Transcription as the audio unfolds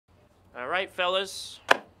All right, fellas.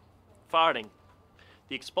 Farting.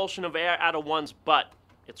 The expulsion of air out of one's butt.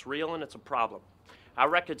 It's real and it's a problem. Our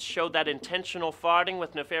records show that intentional farting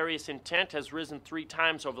with nefarious intent has risen 3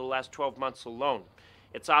 times over the last 12 months alone.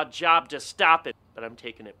 It's our job to stop it, but I'm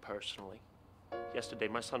taking it personally. Yesterday,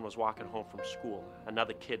 my son was walking home from school.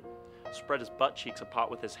 Another kid spread his butt cheeks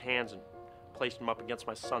apart with his hands and placed them up against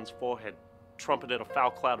my son's forehead, trumpeted a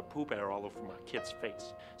foul cloud of poop air all over my kid's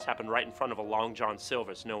face. This happened right in front of a Long John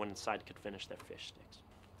Silver's. No one inside could finish their fish sticks.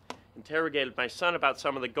 Interrogated my son about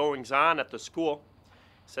some of the goings-on at the school.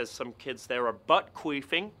 Says some kids there are butt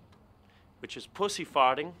queefing, which is pussy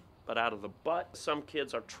farting, but out of the butt. Some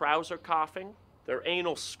kids are trouser coughing. They're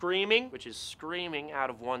anal screaming, which is screaming out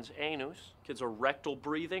of one's anus. Kids are rectal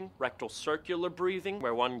breathing, rectal circular breathing,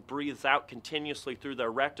 where one breathes out continuously through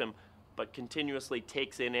their rectum, but continuously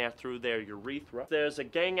takes in air through their urethra. There's a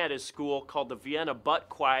gang at his school called the Vienna Butt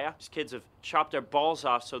Choir. These kids have chopped their balls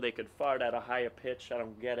off so they could fart at a higher pitch. I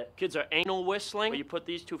don't get it. Kids are anal whistling, where you put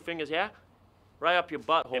these 2 fingers, yeah? Right up your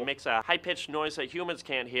butthole. It makes a high-pitched noise that humans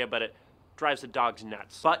can't hear, but it drives the dogs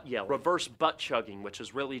nuts. Butt yelling. Reverse butt chugging, which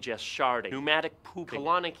is really just sharding. Pneumatic pooping.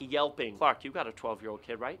 Colonic yelping. Clark, you got a 12-year-old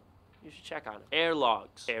kid, right? You should check on it. Air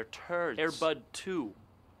logs. Air turds. Air bud 2.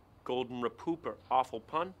 Golden repooper. Awful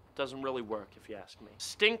pun. Doesn't really work, if you ask me.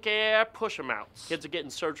 Stink air push-em-outs. Kids are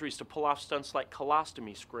getting surgeries to pull off stunts like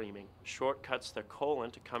colostomy screaming. Shortcuts their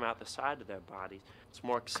colon to come out the side of their bodies. It's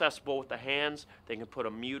more accessible with the hands. They can put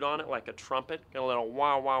a mute on it like a trumpet. Get a little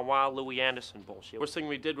wah-wah-wah Louis Anderson bullshit. Worst thing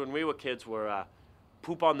we did when we were kids were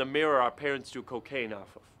poop on the mirror our parents do cocaine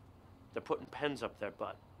off of. They're putting pens up their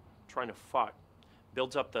butt, trying to fart.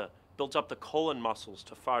 Builds up the colon muscles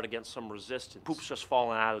to fart against some resistance. Poop's just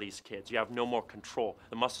falling out of these kids. You have no more control.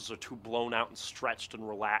 The muscles are too blown out and stretched and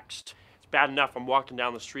relaxed. It's bad enough I'm walking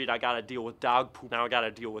down the street, I gotta deal with dog poop. Now I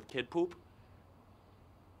gotta deal with kid poop.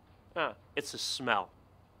 It's the smell.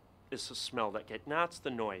 It's the smell that it's the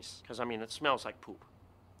noise. Because, I mean, it smells like poop.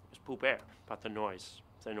 It's poop air, but the noise.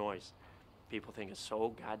 It's the noise. People think it's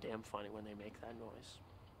so goddamn funny when they make that noise.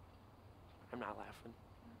 I'm not laughing.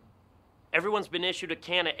 Everyone's been issued a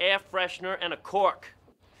can of air freshener and a cork.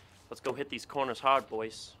 Let's go hit these corners hard,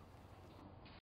 boys.